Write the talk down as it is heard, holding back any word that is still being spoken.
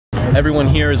everyone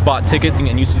here has bought tickets, and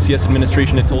UCCS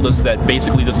administration had told us that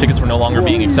basically those tickets were no longer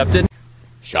being accepted.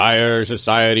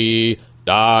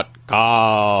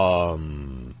 ShireSociety.com.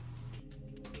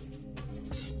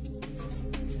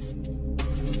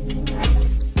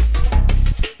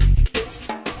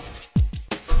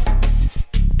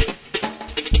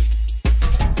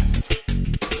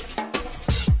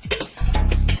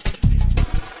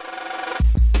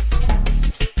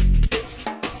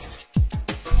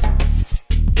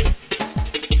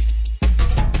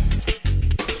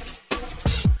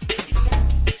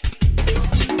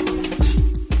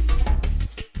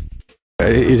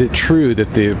 Is it true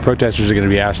that the protesters are going to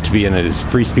be asked to be in a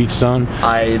free speech zone?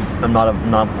 I'm not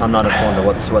informed of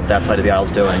what that side of the aisle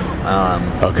is doing.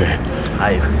 Okay.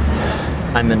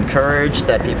 I'm encouraged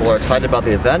that people are excited about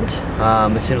the event.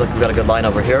 It seems like we've got a good line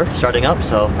over here starting up,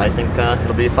 so I think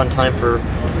it'll be a fun time for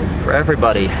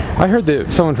everybody. I heard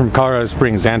that someone from Colorado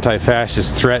Springs,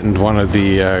 anti-fascists, threatened one of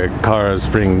the Colorado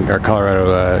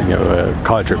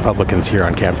college Republicans here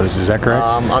on campus. Is that correct?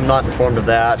 I'm not informed of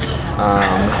that,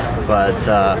 but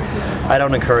I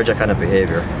don't encourage that kind of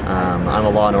behavior. I'm a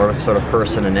law and order sort of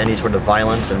person, and any sort of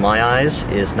violence, in my eyes,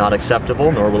 is not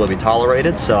acceptable, nor will it be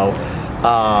tolerated. So,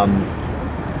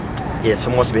 if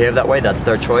someone wants to behave that way, that's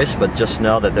their choice, but just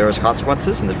know that there is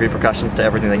consequences and there's repercussions to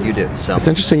everything that you do. So it's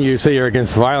interesting you say you're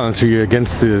against violence. Are you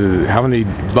against how many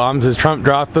bombs has Trump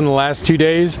dropped in the last 2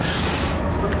 days?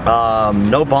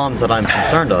 No bombs that I'm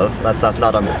concerned of. That's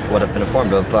not what I've been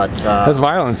informed of, but... that's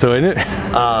violence, though, isn't it?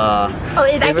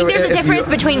 I think there's a difference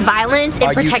between violence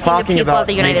and protecting the people of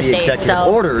the United States. Executive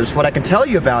orders. What I can tell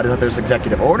you about is that there's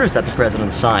executive orders that the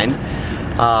president signed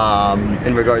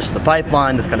in regards to the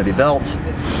pipeline that's going to be built.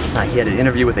 He had an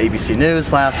interview with ABC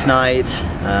News last night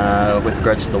with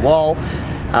regards to the wall.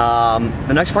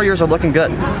 The next 4 years are looking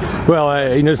good. Well,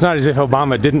 it's not as if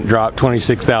Obama didn't drop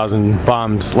 26,000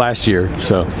 bombs last year.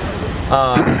 So,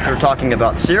 if you're talking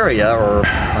about Syria or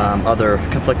other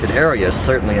conflicted areas,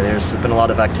 certainly there's been a lot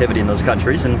of activity in those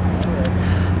countries, and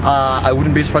I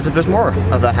wouldn't be surprised if there's more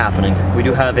of that happening. We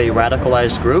do have a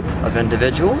radicalized group of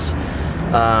individuals,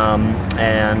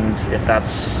 and if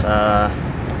that's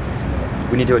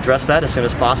we need to address that as soon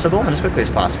as possible and as quickly as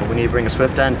possible. We need to bring a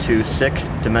swift end to sick,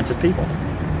 demented people.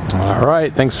 All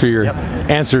right. Thanks for your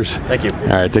answers. Thank you. All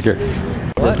right. Take care.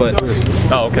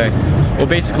 Oh, okay. Well,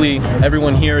 basically,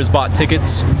 everyone here has bought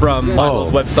tickets from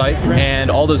Milo's website, and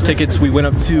all those tickets, we went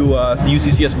up to the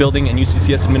UCCS building, and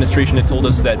UCCS administration had told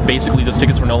us that basically those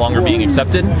tickets were no longer being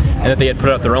accepted, and that they had put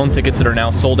out their own tickets that are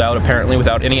now sold out, apparently,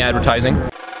 without any advertising.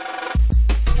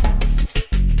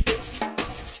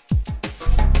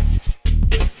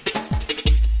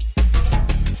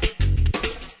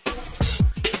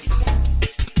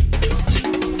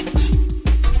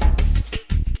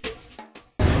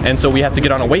 And so we have to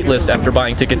get on a wait list after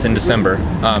buying tickets in December.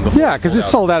 Yeah, because it's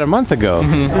sold out a month ago.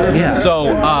 Mm-hmm. Yeah.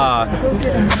 So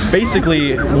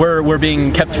basically, we're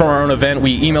being kept from our own event.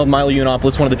 We emailed Milo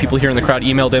Yiannopoulos, one of the people here in the crowd,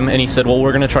 emailed him, and he said, "Well,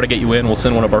 we're going to try to get you in. We'll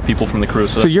send one of our people from the crew."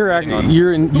 So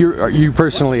are you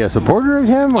personally a supporter of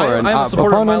him, or I'm a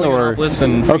supporter of Milo Yiannopoulos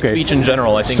and free speech in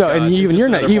general. I think. So, and you're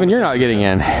not getting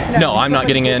in. No, I'm not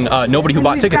getting in. Nobody who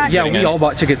bought tickets is getting in. We all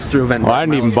bought tickets through event. Well, I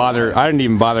didn't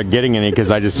even bother getting any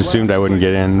because I just assumed I wouldn't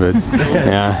get in. But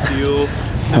yeah,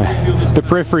 the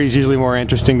periphery is usually more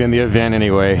interesting than the event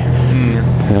anyway.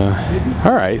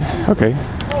 All right, okay.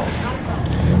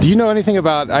 Do you know anything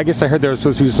about, I guess I heard there was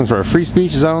supposed to be some sort of free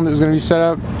speech zone that was going to be set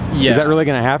up? Yeah. Is that really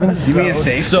going to happen? You mean it's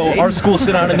safe? So our school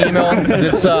sent out an email.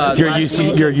 This Your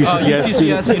UCCS?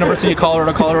 UCCS, University of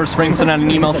Colorado Springs, sent out an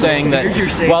email saying that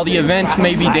while the event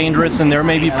may be dangerous and there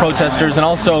may be protesters, and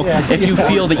also if you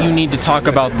feel that you need to talk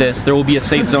about this, there will be a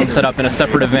safe zone set up in a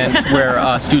separate event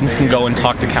where students can go and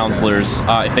talk to counselors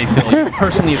if they feel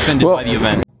personally offended by the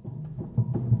event.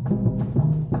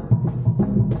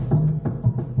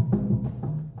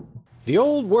 The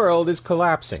old world is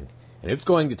collapsing, and it's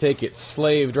going to take its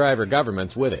slave driver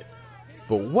governments with it.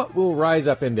 But what will rise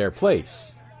up in their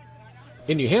place?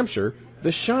 In New Hampshire,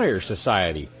 the Shire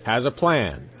Society has a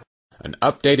plan, an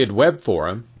updated web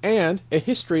forum, and a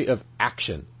history of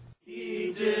action.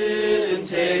 He didn't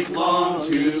take long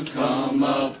to come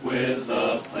up with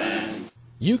a plan.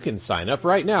 You can sign up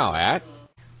right now at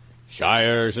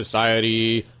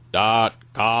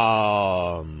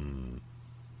ShireSociety.com.